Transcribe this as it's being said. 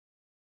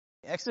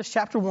Exodus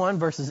chapter 1,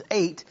 verses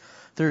 8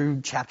 through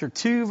chapter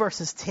 2,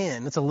 verses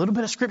 10. It's a little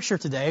bit of scripture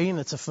today, and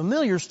it's a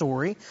familiar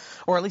story,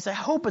 or at least I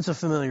hope it's a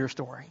familiar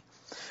story.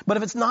 But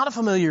if it's not a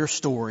familiar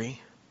story,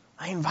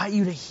 I invite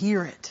you to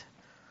hear it.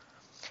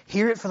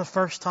 Hear it for the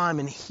first time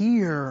and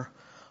hear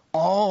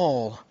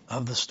all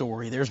of the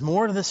story. There's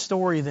more to this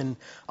story than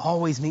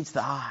always meets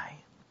the eye.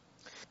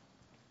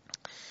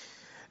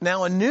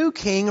 Now a new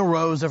king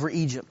arose over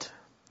Egypt,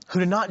 who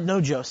did not know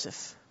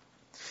Joseph.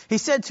 He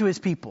said to his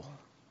people,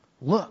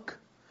 "Look,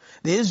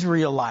 the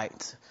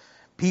Israelite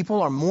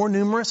people are more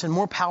numerous and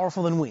more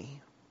powerful than we.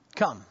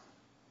 Come,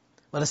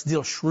 let us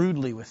deal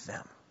shrewdly with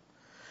them.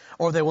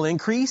 Or they will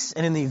increase,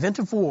 and in the event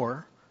of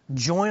war,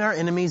 join our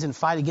enemies and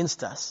fight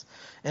against us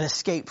and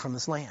escape from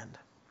this land."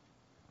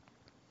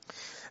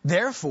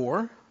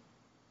 Therefore,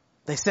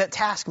 they set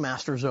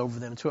taskmasters over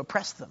them to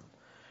oppress them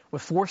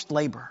with forced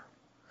labor.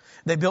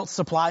 They built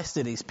supply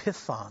cities,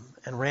 Pithom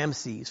and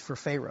Ramses, for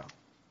Pharaoh.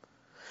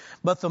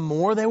 But the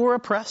more they were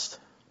oppressed,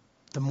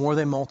 the more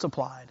they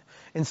multiplied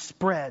and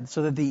spread,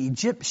 so that the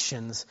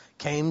Egyptians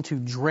came to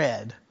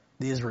dread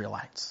the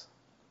Israelites.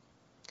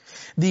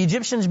 The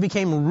Egyptians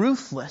became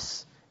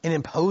ruthless in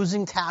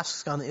imposing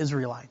tasks on the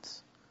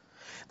Israelites.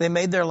 They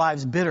made their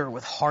lives bitter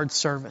with hard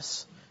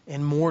service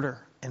in mortar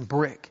and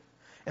brick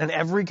and in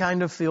every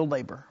kind of field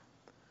labor.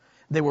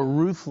 They were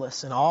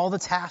ruthless in all the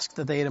tasks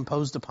that they had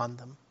imposed upon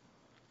them.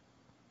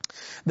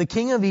 The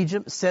king of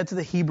Egypt said to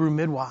the Hebrew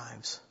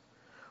midwives,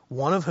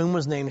 one of whom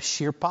was named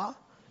Shirpah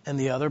and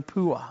the other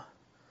Puah,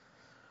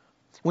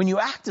 "When you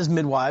act as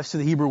midwives to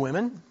the Hebrew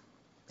women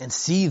and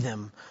see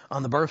them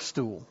on the birth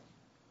stool,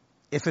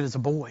 if it is a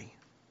boy,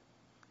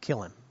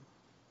 kill him.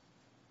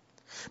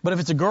 But if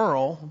it's a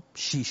girl,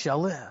 she shall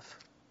live."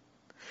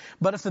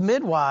 But the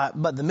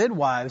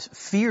midwives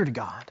feared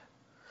God.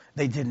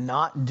 They did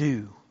not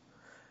do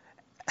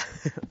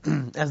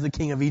as the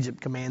king of Egypt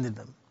commanded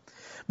them,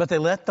 but they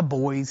let the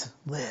boys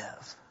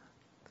live.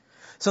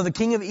 So the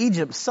king of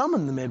Egypt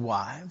summoned the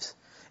midwives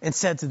and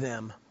said to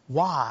them,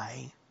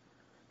 "Why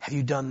have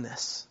you done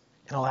this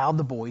and allowed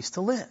the boys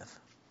to live?"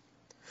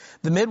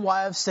 The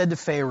midwives said to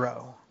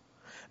Pharaoh,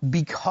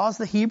 "Because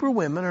the Hebrew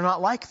women are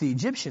not like the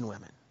Egyptian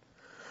women,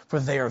 for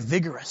they are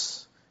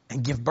vigorous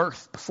and give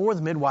birth before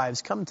the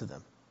midwives come to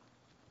them."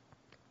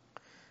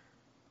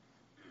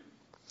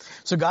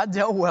 So God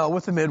dealt well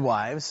with the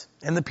midwives,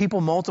 and the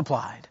people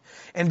multiplied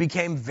and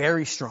became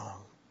very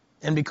strong.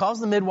 And because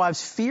the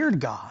midwives feared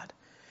God,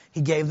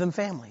 he gave them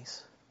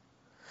families.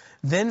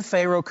 Then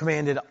Pharaoh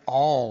commanded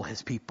all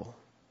his people,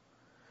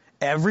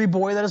 "Every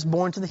boy that is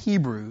born to the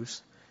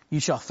Hebrews you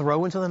shall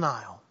throw into the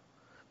Nile,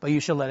 but you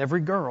shall let every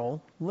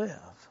girl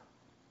live."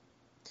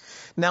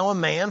 Now a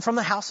man from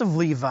the house of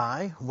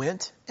Levi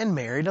went and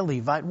married a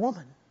Levite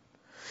woman.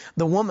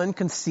 The woman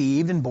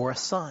conceived and bore a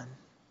son.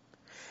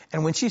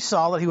 And when she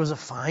saw that he was a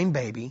fine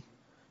baby,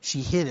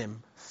 she hid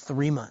him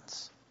 3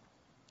 months.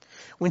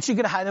 When she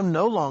could hide him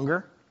no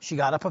longer, she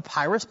got a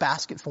papyrus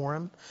basket for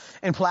him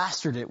and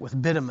plastered it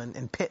with bitumen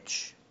and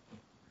pitch.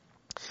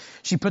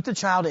 She put the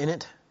child in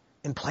it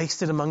and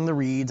placed it among the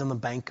reeds on the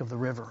bank of the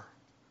river.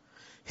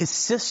 His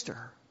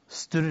sister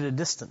stood at a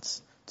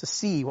distance to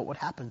see what would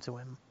happen to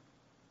him.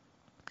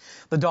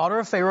 The daughter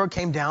of Pharaoh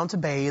came down to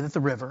bathe at the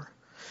river,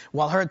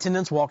 while her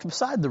attendants walked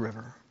beside the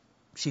river.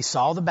 She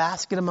saw the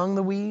basket among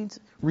the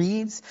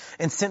reeds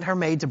and sent her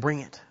maid to bring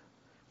it.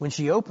 When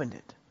she opened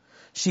it,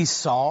 she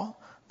saw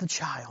the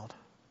child.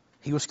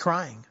 He was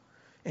crying,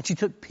 and she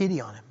took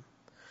pity on him.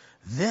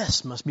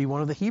 "This must be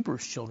one of the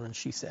Hebrews' children,"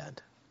 she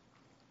said.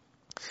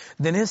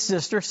 Then his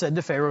sister said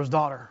to Pharaoh's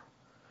daughter,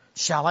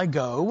 "Shall I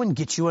go and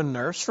get you a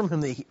nurse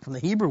from the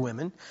Hebrew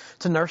women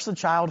to nurse the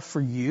child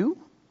for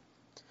you?"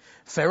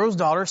 Pharaoh's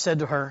daughter said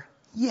to her,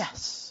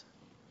 "Yes."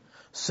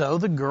 So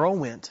the girl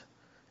went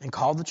and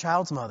called the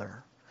child's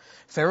mother.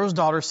 Pharaoh's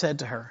daughter said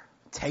to her,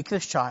 "Take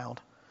this child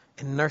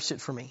and nurse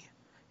it for me,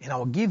 and I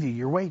will give you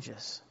your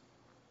wages."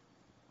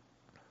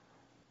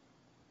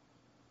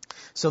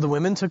 So the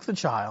women took the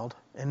child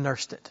and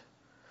nursed it.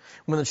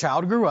 When the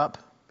child grew up,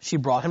 she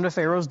brought him to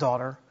Pharaoh's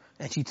daughter,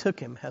 and she took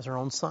him as her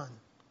own son.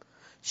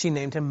 She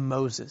named him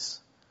Moses,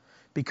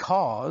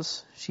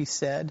 because, she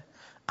said,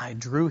 "I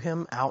drew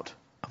him out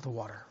of the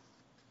water."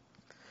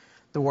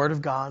 The word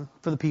of God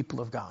for the people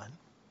of God.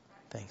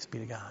 Thanks be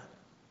to God.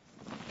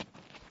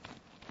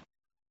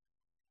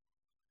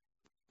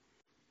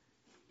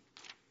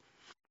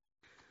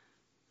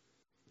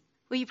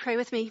 Will you pray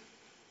with me?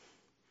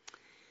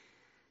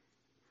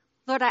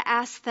 Lord, I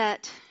ask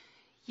that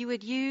you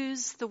would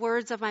use the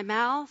words of my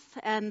mouth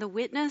and the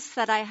witness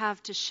that I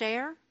have to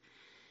share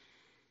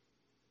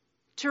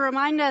to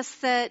remind us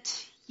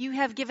that you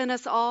have given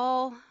us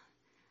all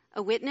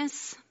a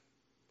witness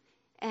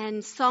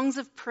and songs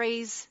of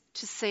praise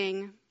to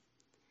sing.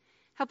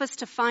 Help us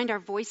to find our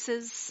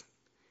voices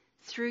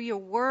through your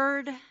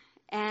word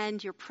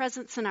and your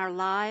presence in our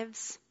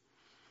lives.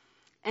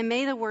 And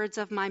may the words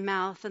of my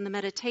mouth and the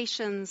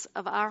meditations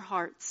of our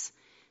hearts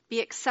be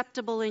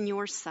acceptable in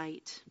your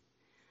sight.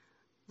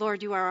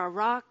 Lord, you are our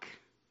rock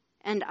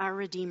and our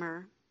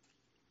Redeemer.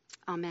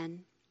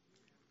 Amen.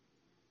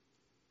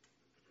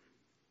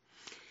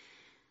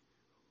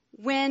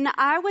 When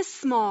I was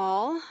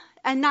small,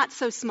 and not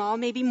so small,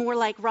 maybe more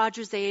like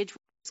Roger's age,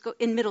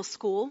 in middle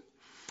school.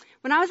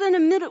 When I was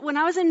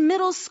in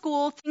middle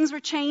school, things were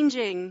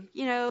changing.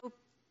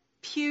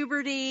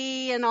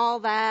 Puberty and all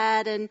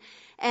that, and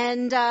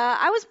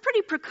I was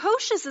pretty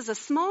precocious as a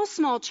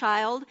small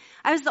child.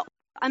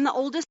 I'm the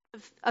oldest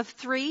of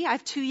three. I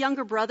have two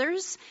younger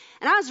brothers,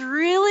 and I was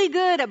really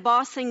good at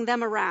bossing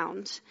them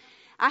around.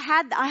 I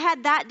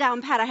had that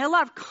down pat. I had a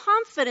lot of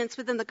confidence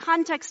within the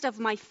context of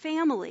my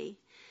family.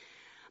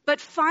 But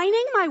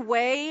finding my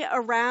way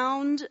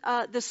around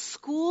the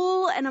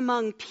school and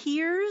among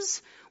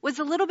peers was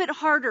a little bit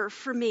harder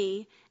for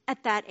me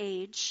at that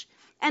age.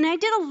 And I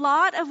did a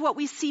lot of what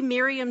we see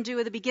Miriam do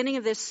at the beginning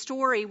of this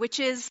story,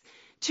 which is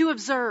to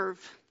observe,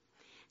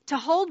 to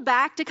hold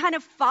back, to kind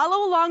of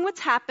follow along what's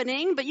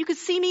happening. But you could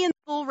see me in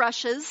full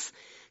rushes,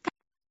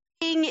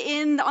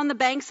 kind of on the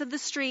banks of the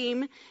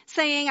stream,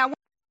 saying, I want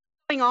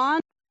what's going on. I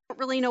don't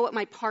really know what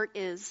my part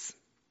is.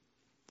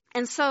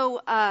 And so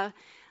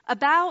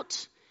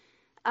about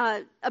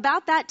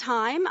that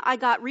time, I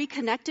got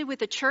reconnected with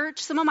the church.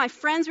 Some of my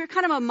friends, we were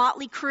kind of a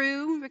motley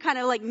crew. We were kind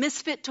of like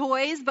misfit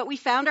toys, but we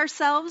found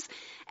ourselves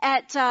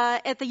at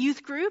the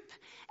youth group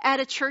at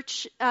a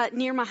church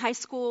near my high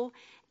school.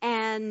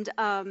 And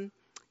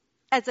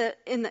in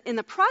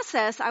the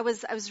process, I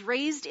was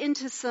raised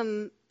into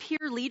some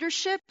peer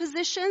leadership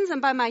positions.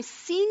 And by my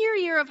senior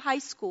year of high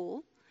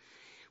school,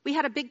 we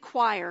had a big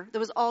choir that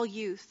was all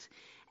youth.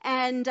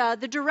 And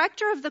the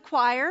director of the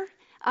choir,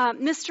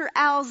 Mr.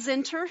 Al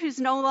Zinter, who's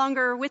no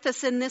longer with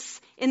us in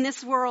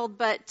this world,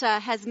 but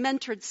has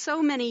mentored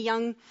so many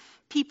young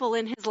people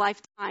in his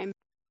lifetime.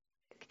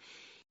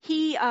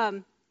 He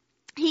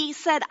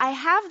said, I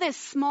have this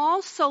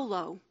small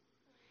solo.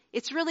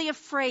 It's really a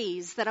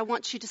phrase that I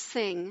want you to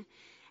sing.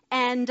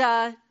 And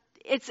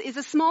it's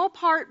a small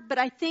part, but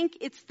I think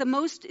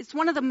it's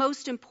one of the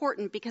most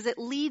important because it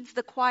leads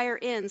the choir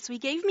in. So he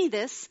gave me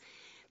this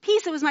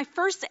piece. It was my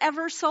first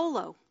ever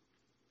solo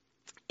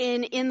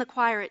in the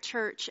choir at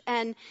church.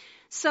 And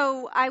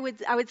so I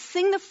would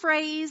sing the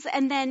phrase,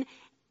 and then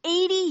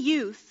 80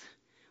 youth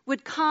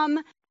would come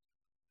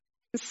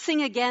and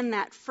sing again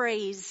that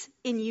phrase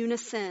in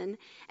unison.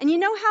 And you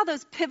know how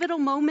those pivotal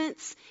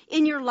moments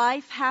in your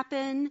life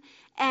happen,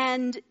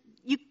 and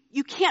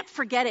you can't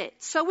forget it.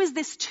 So is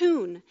this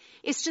tune.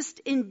 It's just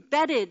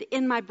embedded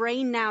in my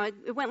brain now.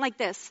 It went like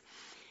this.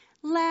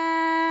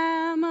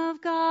 Lamb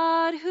of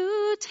God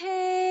who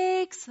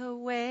takes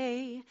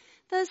away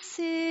the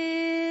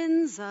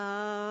sins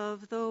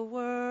of the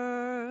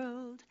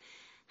world,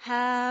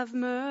 have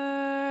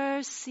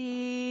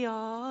mercy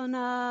on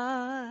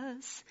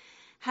us,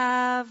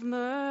 have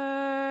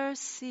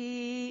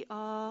mercy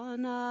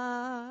on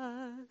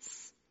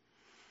us.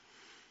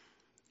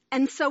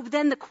 And so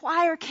then the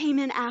choir came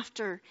in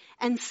after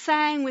and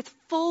sang with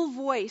full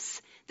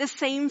voice the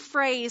same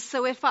phrase.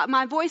 So if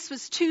my voice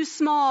was too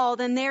small,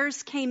 then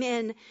theirs came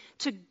in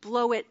to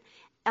blow it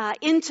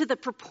into the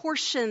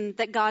proportion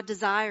that God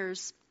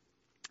desires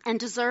and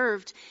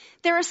deserved.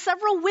 There are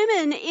several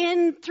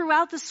women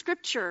throughout the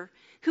scripture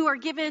who are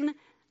given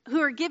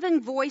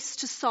voice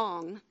to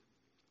song.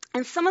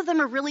 And some of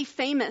them are really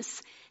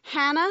famous.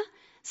 Hannah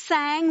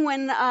sang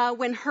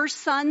when her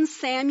son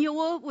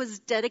Samuel was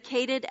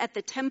dedicated at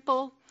the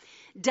temple.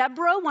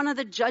 Deborah, one of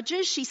the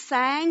judges, she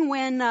sang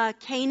when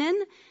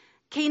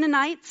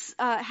Canaanites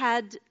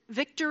had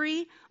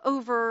victory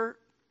over,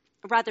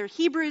 rather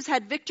Hebrews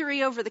had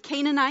victory over the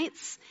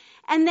Canaanites.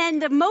 And then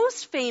the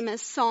most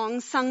famous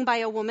song sung by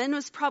a woman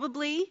was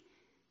probably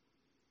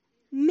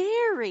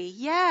Mary.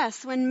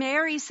 Yes, when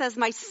Mary says,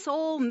 my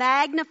soul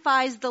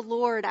magnifies the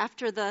Lord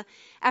after the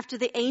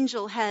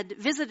angel had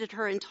visited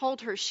her and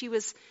told her she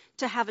was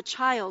to have a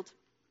child.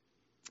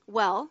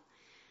 Well,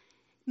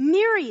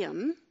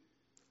 Miriam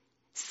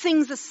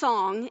sings a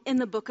song in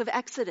the book of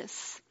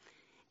Exodus.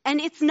 And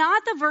it's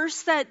not the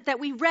verse that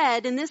we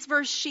read. In this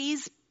verse,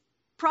 she's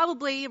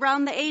probably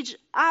around the age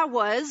I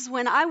was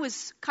when I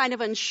was kind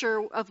of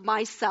unsure of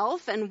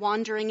myself and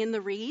wandering in the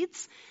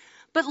reeds.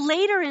 But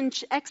later in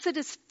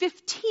Exodus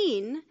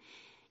 15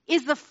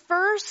 is the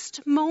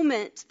first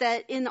moment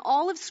that in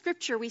all of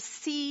Scripture we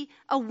see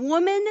a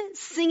woman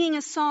singing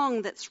a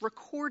song that's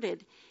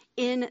recorded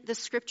in the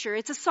Scripture.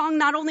 It's a song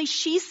not only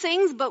she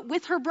sings, but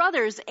with her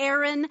brothers,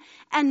 Aaron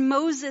and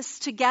Moses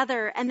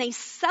together. And they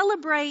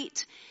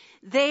celebrate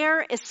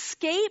their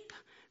escape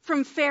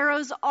from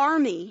Pharaoh's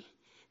army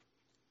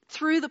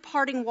through the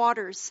parting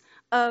waters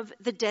of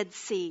the Dead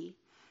Sea.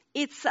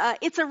 It's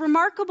a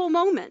remarkable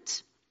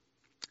moment.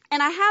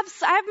 And I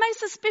have my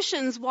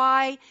suspicions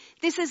why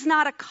this is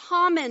not a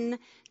common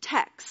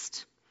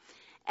text.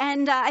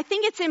 And I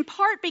think it's in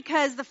part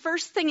because the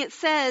first thing it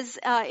says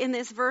in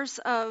this verse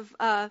of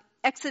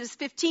Exodus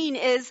 15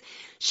 is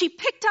she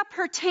picked up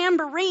her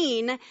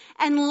tambourine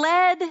and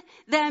led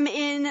them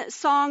in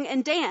song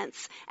and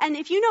dance. And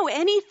if you know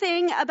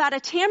anything about a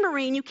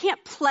tambourine, you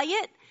can't play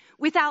it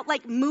without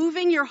like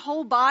moving your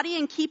whole body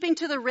and keeping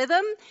to the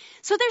rhythm.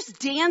 So there's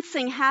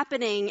dancing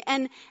happening.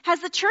 And has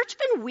the church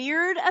been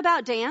weird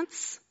about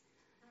dance?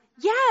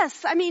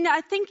 Yes, I mean,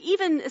 I think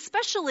even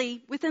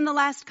especially within the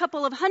last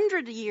couple of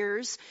 100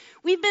 years,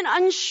 we've been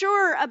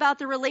unsure about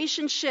the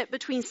relationship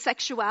between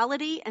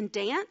sexuality and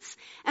dance.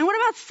 And what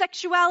about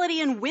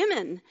sexuality and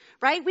women,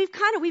 right? We've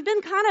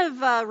been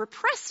kind of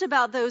repressed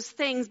about those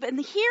things. But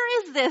here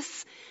is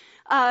this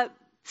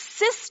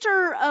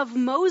sister of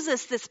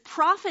Moses, this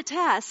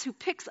prophetess who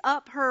picks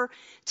up her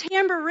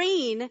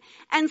tambourine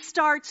and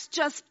starts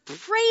just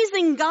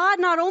praising God,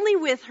 not only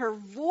with her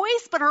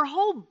voice, but her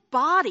whole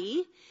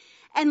body,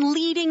 and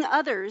leading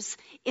others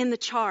in the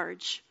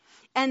charge.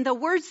 And the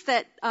words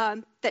that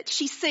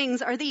she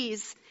sings are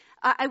these: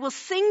 I will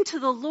sing to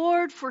the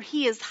Lord, for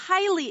he is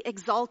highly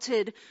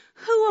exalted.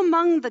 Who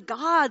among the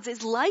gods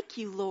is like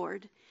you,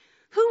 Lord?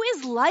 Who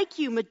is like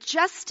you,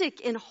 majestic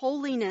in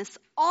holiness,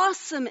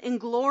 awesome in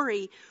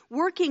glory,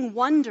 working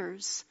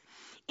wonders?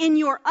 In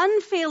your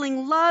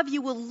unfailing love,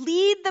 you will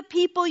lead the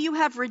people you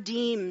have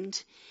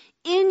redeemed.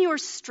 In your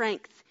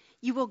strength,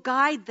 you will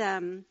guide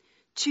them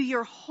to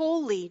your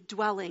holy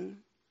dwelling.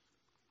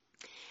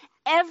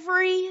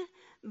 Every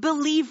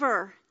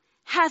believer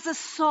has a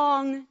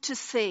song to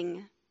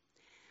sing.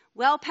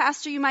 Well,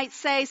 Pastor, you might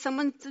say,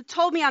 someone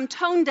told me I'm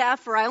tone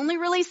deaf, or I only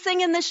really sing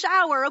in the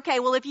shower.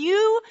 Okay, well, if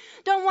you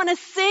don't want to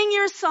sing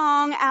your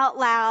song out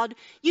loud,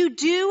 you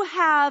do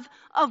have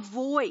a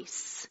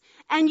voice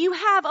and you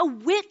have a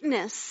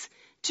witness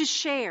to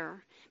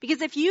share.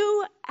 Because if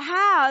you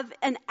have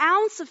an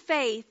ounce of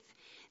faith,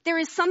 there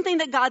is something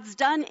that God's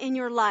done in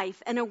your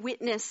life and a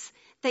witness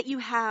that you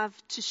have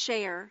to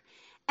share.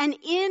 And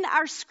in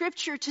our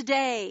scripture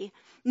today,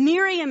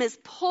 Miriam is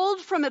pulled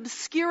from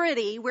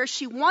obscurity where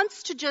she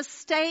wants to just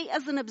stay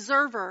as an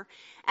observer,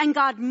 and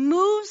God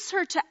moves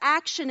her to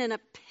action in a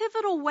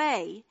pivotal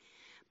way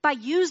by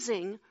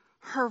using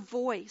her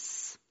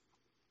voice.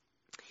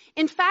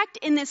 In fact,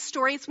 in this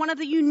story, it's one of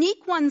the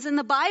unique ones in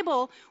the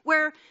Bible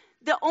where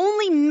the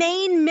only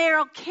main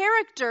male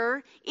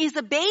character is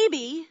a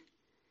baby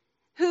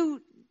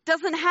who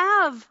doesn't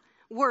have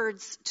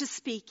words to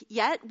speak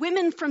yet.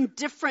 Women from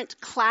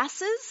different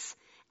classes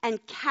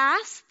and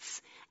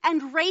castes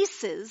and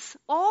races,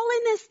 all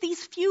in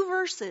these few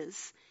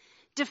verses,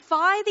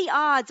 defy the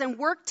odds and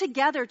work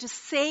together to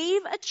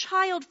save a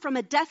child from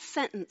a death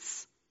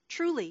sentence,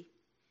 truly.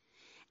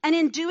 And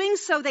in doing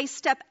so, they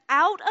step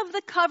out of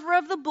the cover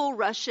of the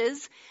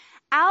bulrushes,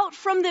 out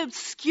from the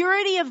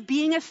obscurity of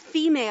being a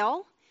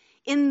female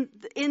in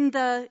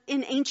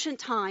ancient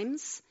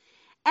times,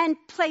 and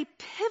play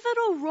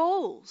pivotal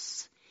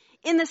roles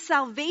in the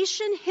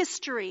salvation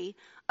history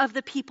of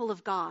the people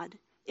of God.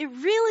 It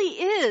really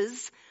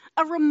is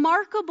a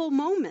remarkable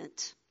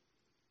moment.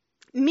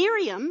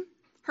 Miriam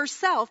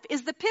herself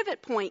is the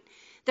pivot point.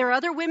 There are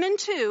other women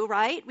too,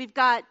 right? We've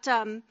got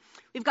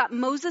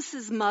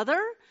Moses'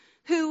 mother,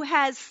 who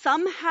has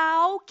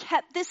somehow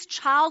kept this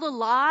child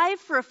alive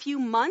for a few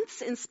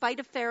months in spite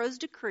of Pharaoh's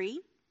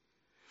decree.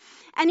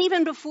 And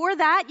even before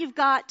that, you've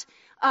got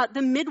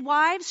the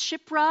midwives,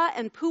 Shiphrah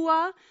and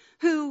Puah,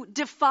 who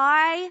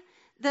defy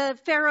the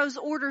Pharaoh's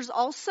orders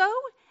also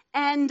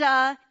and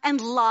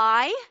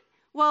lie.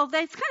 Well,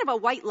 it's kind of a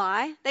white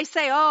lie. They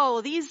say,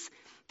 oh, these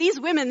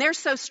women, they're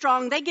so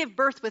strong, they give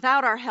birth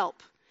without our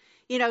help.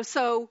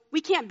 So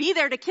we can't be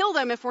there to kill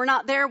them if we're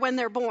not there when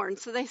they're born.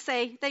 So they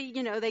say, they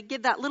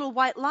give that little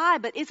white lie,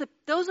 but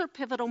those are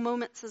pivotal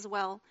moments as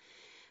well.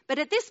 But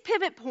at this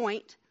pivot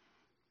point,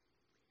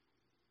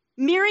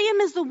 Miriam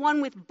is the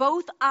one with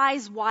both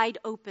eyes wide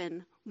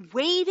open,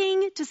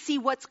 waiting to see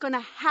what's going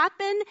to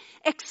happen,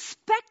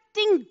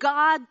 expecting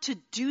God to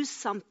do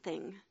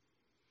something.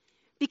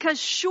 Because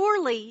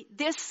surely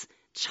this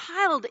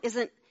child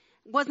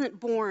wasn't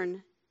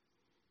born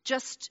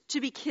just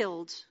to be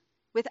killed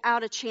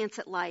without a chance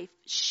at life.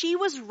 She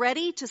was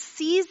ready to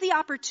seize the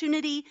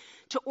opportunity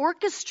to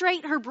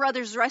orchestrate her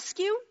brother's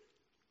rescue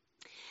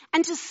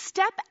and to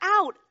step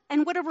out.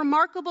 And what a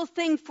remarkable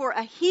thing for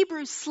a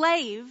Hebrew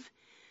slave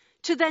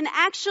to then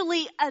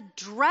actually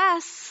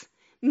address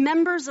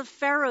members of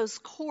Pharaoh's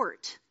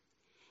court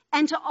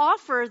and to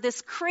offer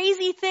this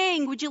crazy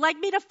thing. Would you like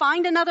me to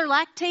find another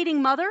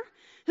lactating mother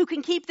who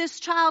can keep this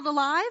child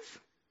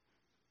alive?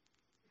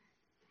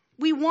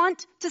 We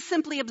want to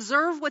simply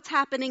observe what's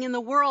happening in the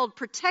world,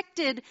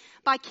 protected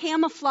by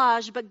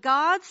camouflage, but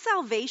God's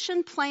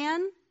salvation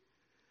plan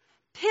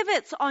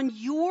pivots on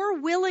your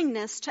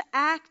willingness to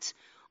act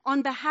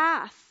on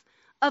behalf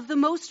of the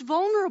most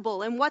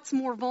vulnerable. And what's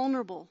more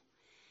vulnerable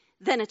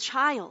than a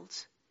child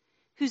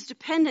who's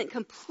dependent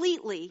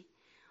completely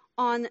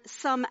on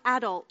some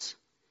adult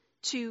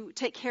to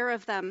take care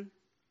of them?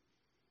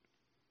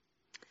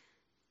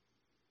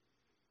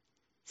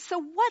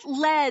 So what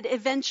led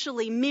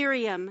eventually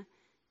Miriam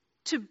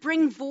to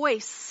bring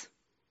voice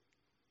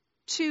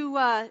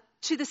to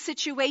the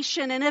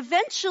situation and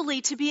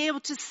eventually to be able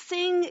to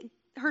sing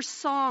her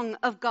song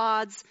of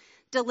God's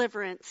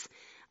deliverance?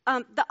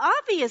 The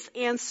obvious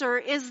answer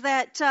is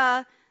that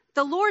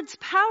the Lord's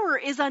power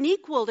is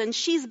unequaled and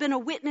she's been a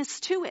witness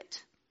to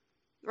it,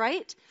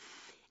 right?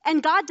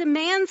 And God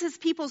demands his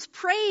people's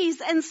praise,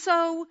 and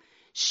so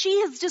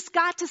she has just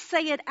got to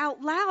say it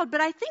out loud,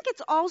 but I think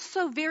it's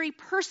also very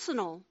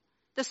personal,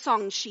 the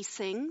song she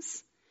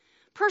sings.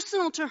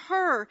 Personal to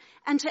her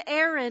and to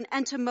Aaron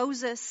and to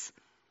Moses.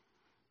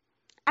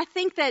 I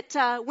think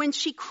that when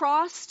she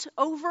crossed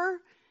over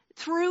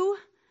through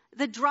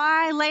the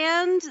dry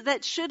land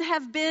that should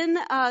have been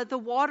the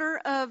water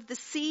of the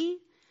sea,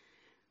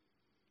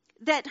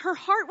 that her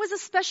heart was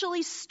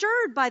especially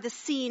stirred by the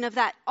scene of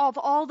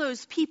all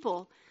those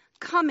people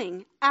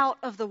coming out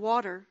of the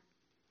water.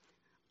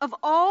 Of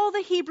all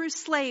the Hebrew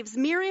slaves,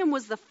 Miriam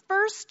was the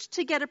first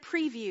to get a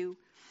preview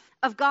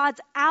of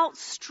God's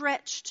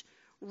outstretched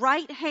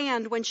right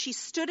hand when she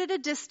stood at a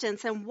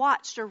distance and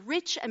watched a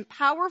rich and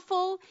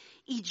powerful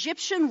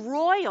Egyptian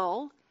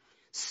royal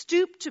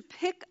stoop to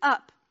pick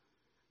up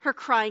her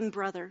crying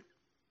brother.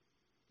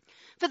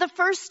 For the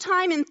first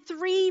time in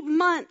 3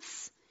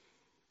 months,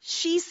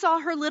 she saw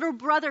her little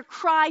brother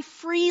cry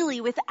freely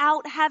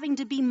without having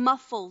to be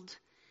muffled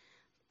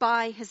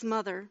by his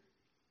mother.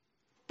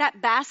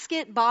 That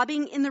basket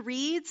bobbing in the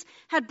reeds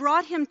had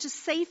brought him to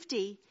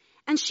safety,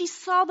 and she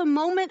saw the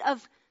moment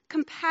of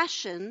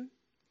compassion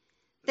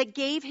that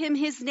gave him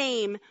his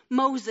name,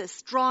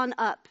 Moses, drawn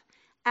up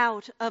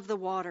out of the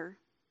water.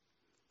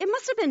 It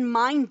must have been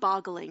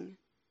mind-boggling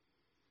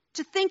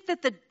to think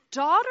that the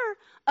daughter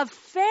of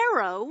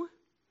Pharaoh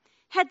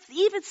had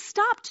even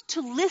stopped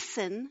to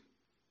listen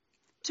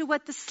to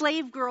what the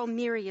slave girl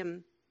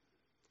Miriam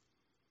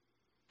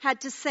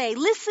had to say,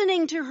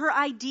 listening to her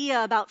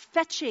idea about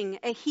fetching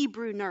a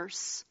Hebrew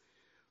nurse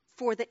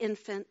for the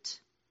infant.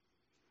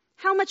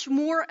 How much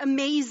more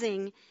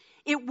amazing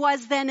it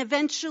was then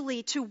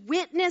eventually to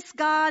witness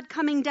God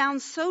coming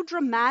down so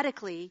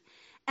dramatically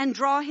and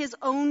draw his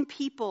own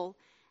people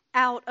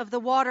out of the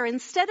water.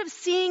 Instead of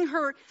seeing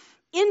her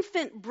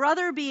infant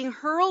brother being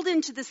hurled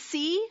into the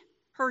sea,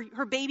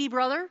 her baby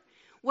brother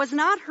was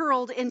not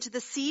hurled into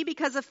the sea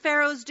because of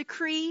Pharaoh's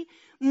decree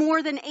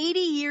more than 80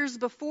 years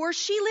before.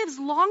 She lives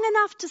long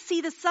enough to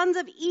see the sons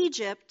of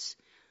Egypt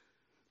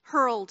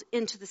hurled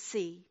into the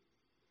sea.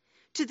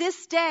 To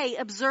this day,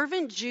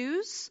 observant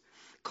Jews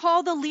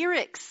call the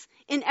lyrics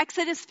in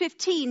Exodus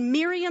 15,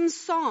 Miriam's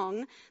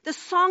song, the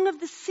Song of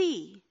the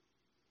Sea,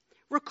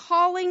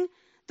 recalling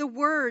the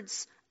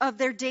words of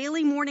their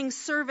daily morning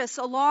service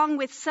along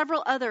with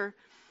several other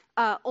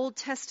Old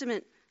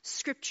Testament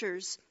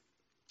scriptures.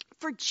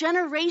 For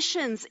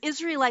generations,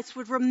 Israelites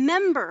would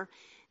remember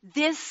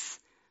this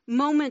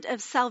moment of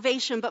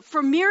salvation. But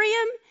for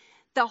Miriam,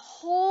 the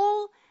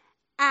whole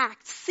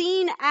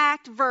scene,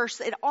 verse,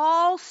 it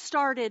all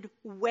started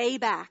way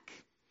back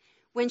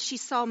when she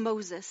saw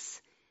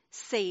Moses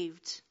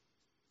saved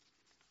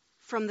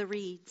from the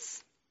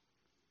reeds.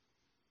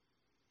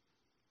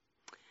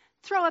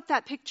 Throw up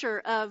that picture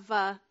of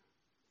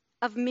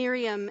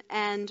Miriam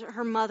and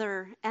her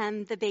mother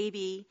and the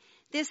baby.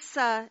 This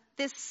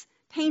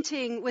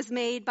painting was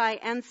made by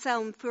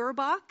Anselm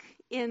Feuerbach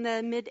in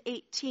the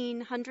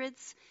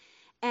mid-1800s,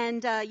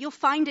 and you'll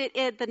find it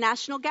at the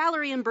National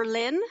Gallery in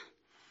Berlin.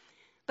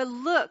 But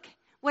look,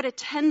 what a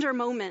tender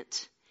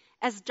moment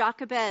as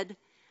Jochebed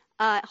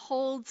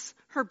holds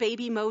her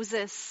baby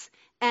Moses,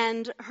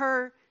 and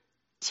her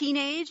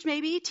teenage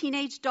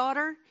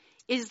daughter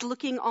is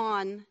looking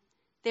on.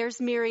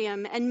 There's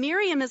Miriam, and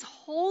Miriam is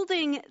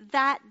holding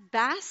that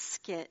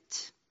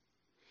basket.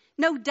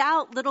 No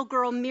doubt little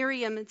girl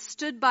Miriam had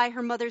stood by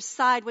her mother's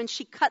side when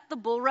she cut the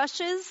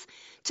bulrushes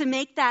to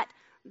make that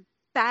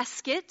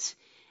basket.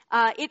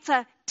 It's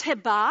a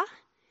tebah,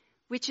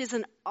 which is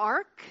an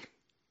ark.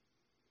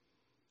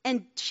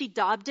 And she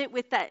daubed it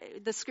with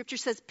that, the scripture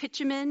says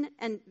bitumen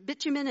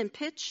and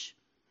pitch.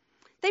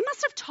 They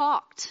must have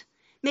talked,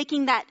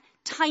 making that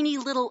tiny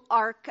little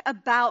ark,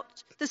 about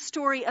the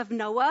story of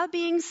Noah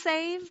being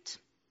saved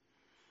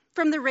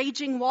from the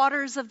raging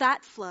waters of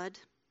that flood.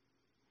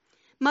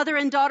 Mother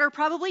and daughter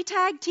probably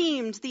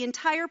tag-teamed the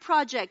entire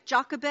project,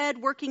 Jochebed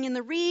working in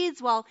the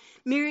reeds while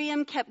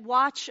Miriam kept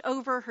watch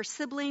over her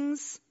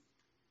siblings.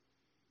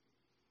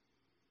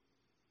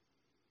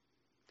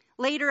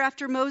 Later,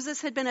 after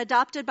Moses had been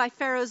adopted by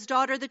Pharaoh's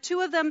daughter, the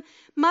two of them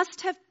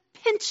must have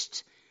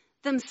pinched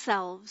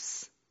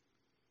themselves,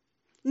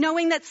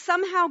 knowing that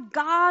somehow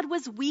God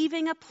was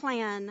weaving a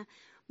plan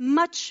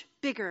much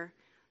bigger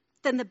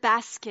than the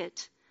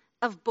basket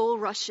of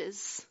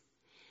bulrushes.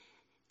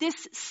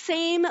 This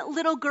same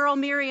little girl,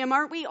 Miriam,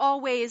 aren't we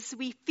always,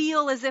 we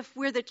feel as if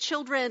we're the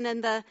children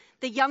and the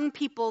young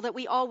people that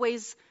we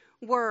always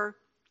were.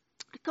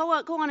 Go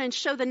on and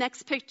show the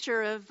next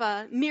picture of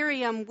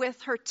Miriam with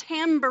her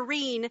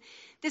tambourine.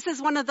 This is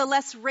one of the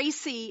less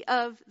racy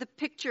of the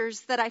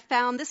pictures that I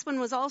found. This one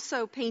was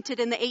also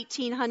painted in the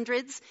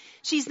 1800s.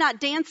 She's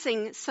not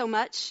dancing so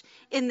much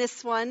in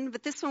this one,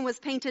 but this one was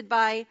painted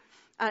by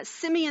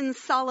Simeon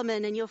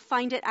Solomon, and you'll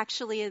find it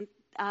actually in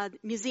a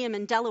museum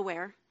in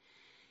Delaware.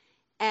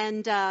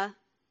 And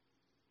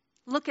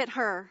look at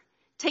her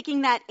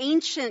taking that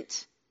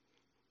ancient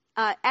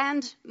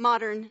and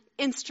modern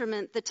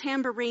instrument, the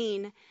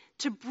tambourine,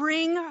 to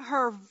bring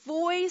her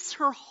voice,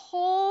 her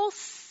whole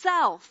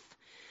self,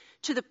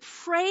 to the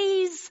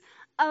praise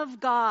of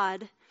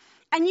God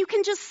And you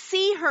can just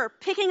see her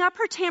picking up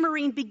her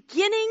tambourine,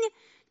 beginning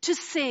to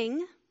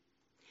sing.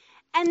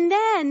 And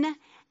then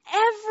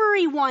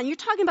everyone, you're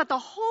talking about the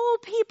whole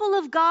people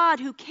of God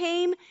who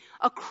came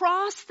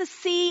across the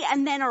sea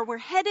and then were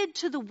headed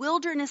to the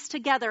wilderness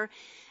together,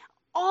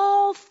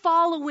 all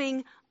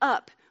following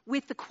up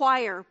with the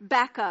choir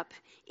back up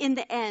in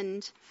the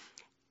end.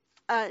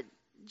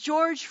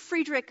 George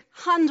Friedrich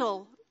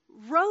Handel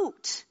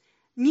wrote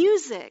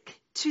music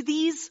to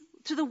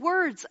the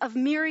words of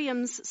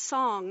Miriam's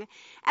song.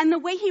 And the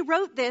way he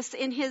wrote this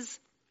in his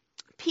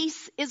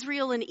piece,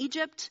 Israel in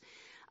Egypt,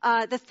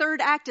 the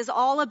third act is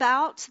all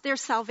about their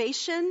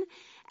salvation.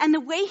 And the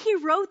way he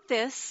wrote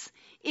this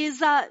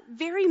is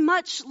very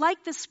much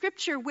like the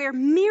scripture where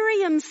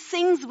Miriam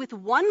sings with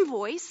one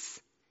voice.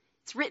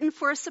 It's written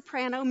for a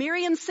soprano.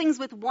 Miriam sings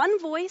with one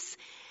voice,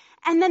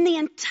 and then the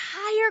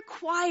entire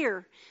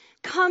choir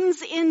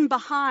comes in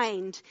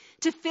behind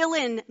to fill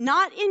in,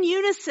 not in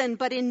unison,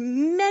 but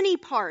in many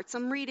parts.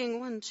 I'm reading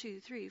 1, 2,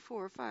 3,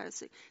 4, 5,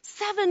 6,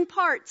 7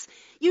 parts.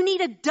 You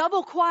need a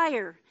double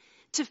choir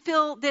to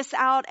fill this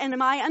out. And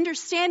my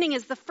understanding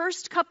is the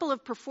first couple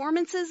of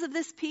performances of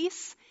this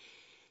piece,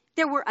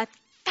 there were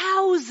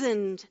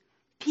 1,000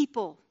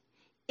 people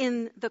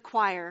in the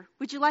choir.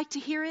 Would you like to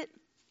hear it?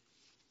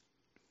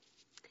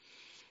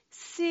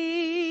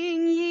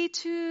 Sing ye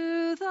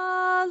to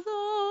the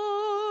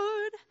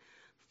Lord,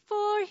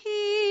 for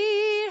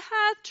he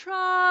hath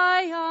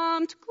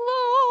triumphed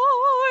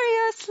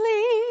gloriously.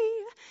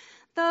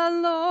 The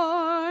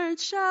Lord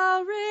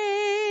shall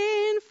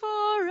reign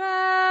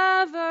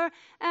forever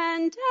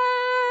and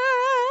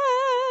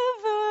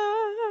ever.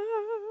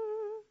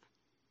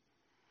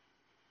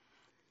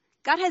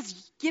 God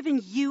has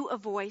given you a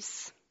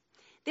voice.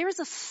 There is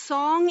a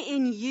song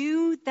in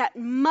you that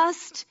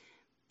must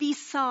be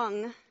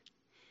sung.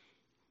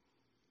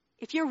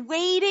 If you're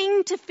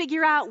waiting to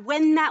figure out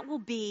when that will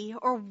be,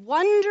 or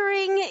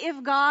wondering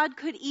if God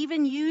could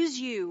even use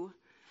you,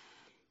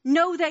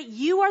 know that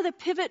you are the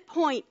pivot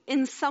point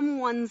in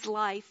someone's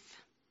life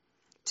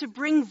to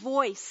bring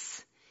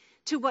voice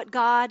to what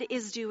God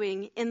is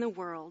doing in the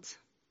world.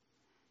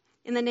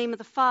 In the name of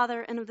the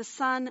Father, and of the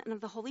Son, and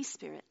of the Holy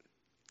Spirit.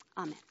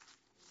 Amen.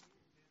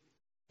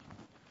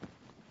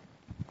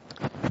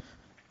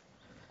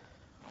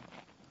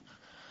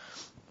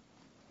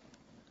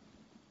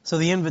 So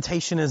the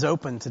invitation is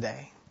open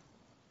today.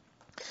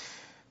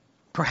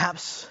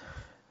 Perhaps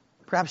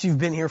you've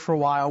been here for a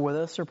while with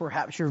us, or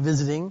perhaps you're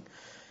visiting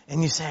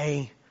and you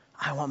say,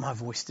 I want my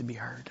voice to be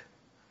heard.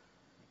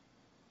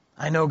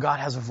 I know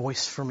God has a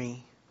voice for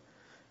me.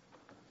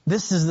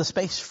 This is the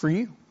space for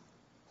you.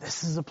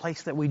 This is a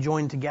place that we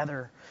join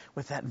together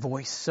with that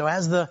voice. So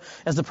as the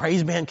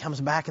praise band comes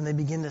back and they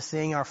begin to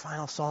sing our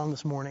final song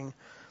this morning,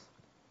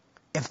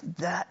 if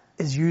that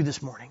is you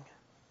this morning,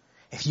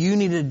 if you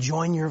need to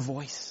join your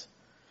voice,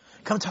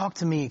 come talk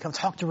to me. Come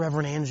talk to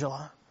Reverend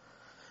Angela.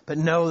 But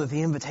know that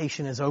the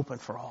invitation is open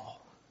for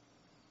all.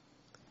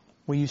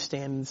 Will you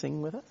stand and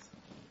sing with us?